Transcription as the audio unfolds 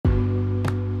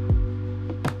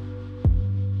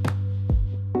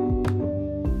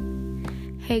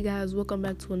Hey guys, welcome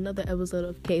back to another episode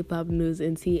of K-Pop News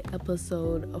and Tea,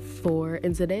 episode 4.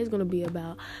 And today is going to be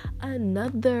about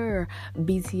another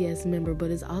BTS member,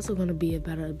 but it's also going to be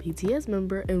about a BTS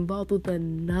member involved with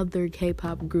another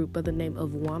K-pop group by the name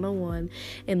of 101.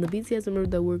 And the BTS member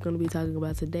that we're going to be talking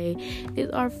about today is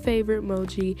our favorite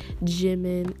Mochi,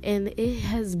 Jimin. And it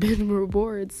has been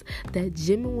reports that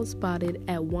Jimin was spotted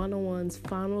at 101's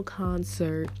final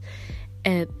concert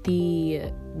at the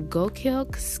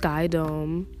Gokyeok Sky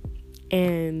Dome,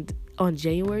 and on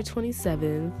January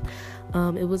 27th,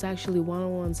 it was actually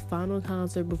 101's final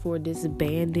concert before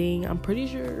disbanding. I'm pretty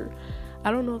sure, I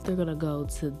don't know if they're gonna go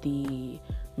to the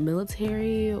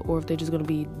military or if they're just gonna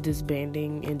be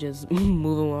disbanding and just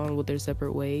move along with their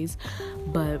separate ways.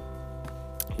 But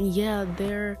yeah,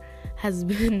 there has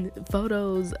been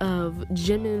photos of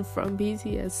Jimin from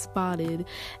BTS spotted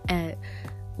at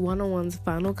 101's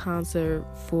final concert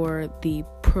for the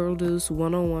Produce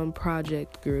 101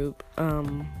 project group.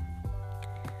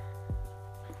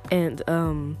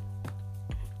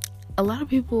 A lot of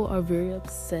people are very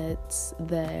upset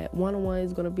that 101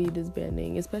 is going to be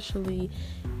disbanding, especially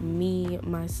me,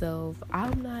 myself.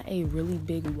 I'm not a really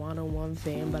big 101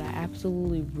 fan, but I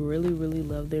absolutely really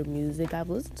love their music. I've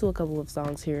listened to a couple of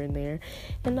songs here and there,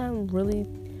 and I really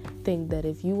think that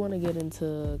if you want to get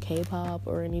into K-pop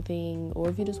or anything, or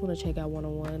if you just want to check out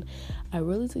 101, I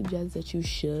really suggest that you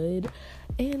should.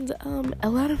 And a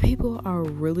lot of people are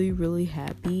really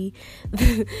happy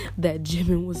that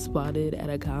Jimin was spotted at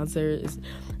a concert,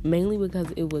 mainly because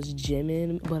it was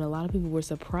Jimin, but a lot of people were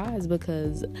surprised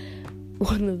because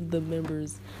one of the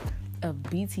members of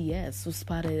BTS was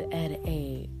spotted at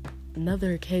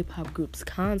another K-pop group's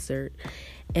concert.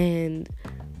 And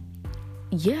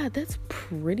yeah, that's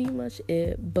pretty much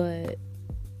it. But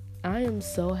I am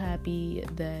so happy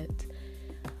that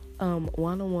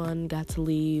 101 got to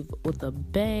leave with a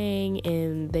bang,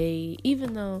 and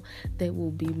even though they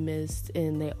will be missed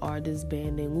and they are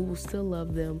disbanding, we will still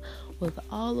love them with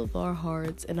all of our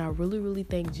hearts. And I really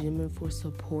thank Jimin for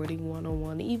supporting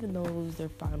 101, even though it was their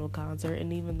final concert,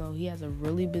 and even though he has a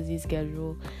really busy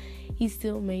schedule, he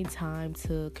still made time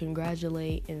to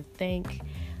congratulate and thank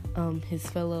his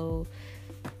fellow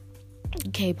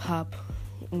K-pop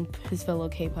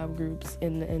groups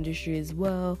in the industry as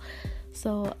well.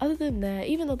 So other than that,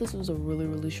 even though this was a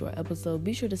really short episode,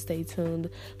 be sure to stay tuned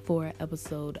for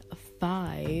episode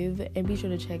 5, and be sure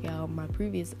to check out my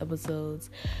previous episodes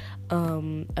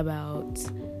about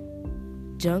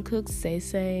Jungkook's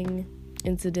Saesang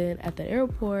incident at the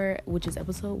airport, which is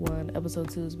episode 1. Episode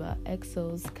 2 is about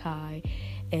EXO's Kai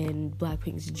and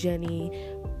Blackpink's Jennie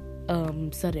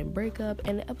sudden breakup,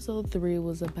 and episode 3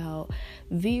 was about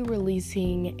V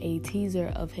releasing a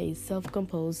teaser of his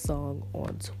self-composed song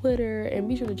on Twitter. And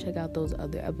be sure to check out those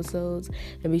other episodes,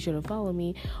 and be sure to follow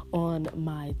me on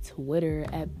my Twitter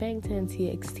at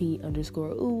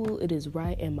bangtan_txt_uwu. It is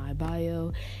right in my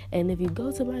bio. And if you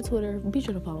go to my Twitter, be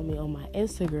sure to follow me on my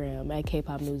Instagram at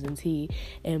K-Pop News and Tea,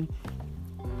 and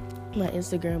my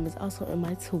Instagram is also in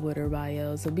my Twitter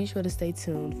bio, so be sure to stay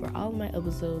tuned for all of my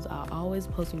episodes. I'll always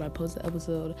post when I post an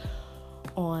episode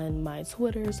on my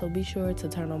Twitter, so be sure to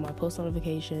turn on my post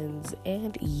notifications.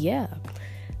 And yeah,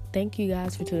 thank you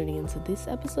guys for tuning into this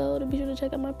episode, and be sure to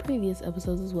check out my previous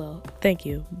episodes as well. Thank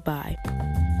you. Bye.